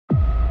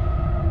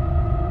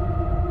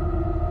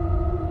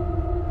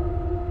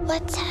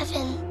What's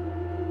heaven?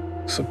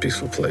 It's a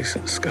peaceful place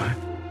in the sky.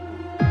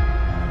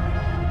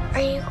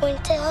 Are you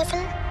going to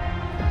heaven?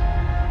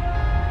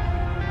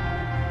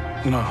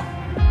 No.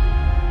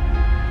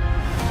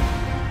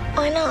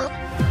 Why not?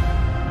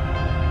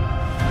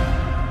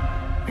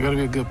 You gotta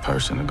be a good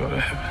person to go to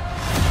heaven.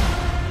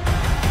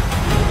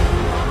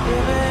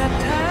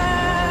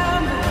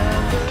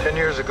 10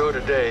 years ago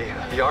today,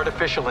 the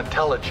artificial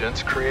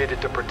intelligence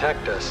created to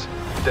protect us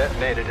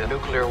detonated a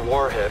nuclear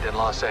warhead in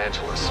Los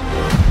Angeles.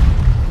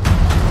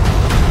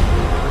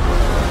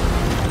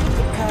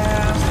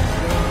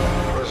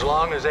 For as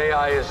long as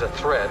AI is a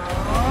threat,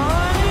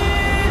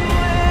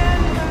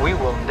 we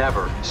will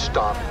never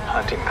stop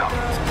hunting them.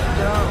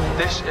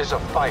 This is a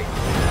fight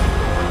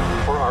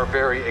for our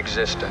very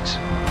existence.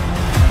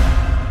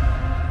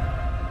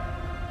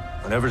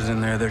 Whatever's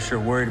in there, they're sure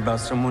worried about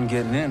someone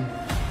getting in.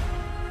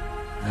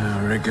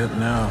 Yeah, we're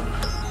getting out.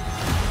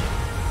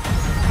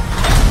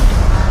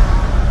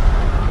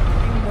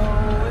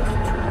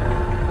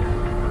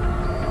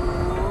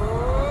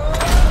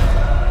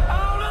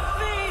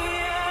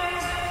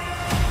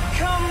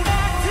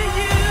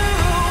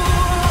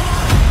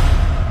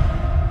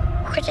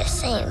 We're the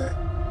same.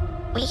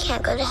 We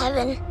can't go to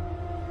heaven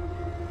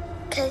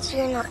because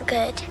you're not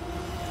good.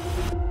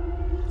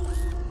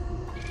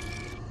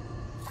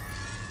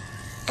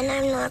 And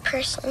I'm not a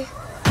person.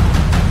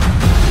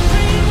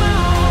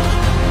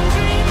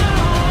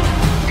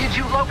 Did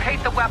you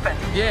locate the weapon?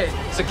 Yeah,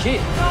 it's a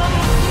kid.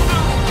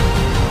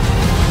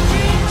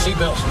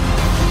 Seatbelts.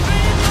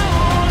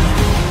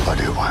 I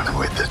do want to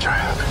wait the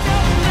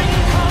trap.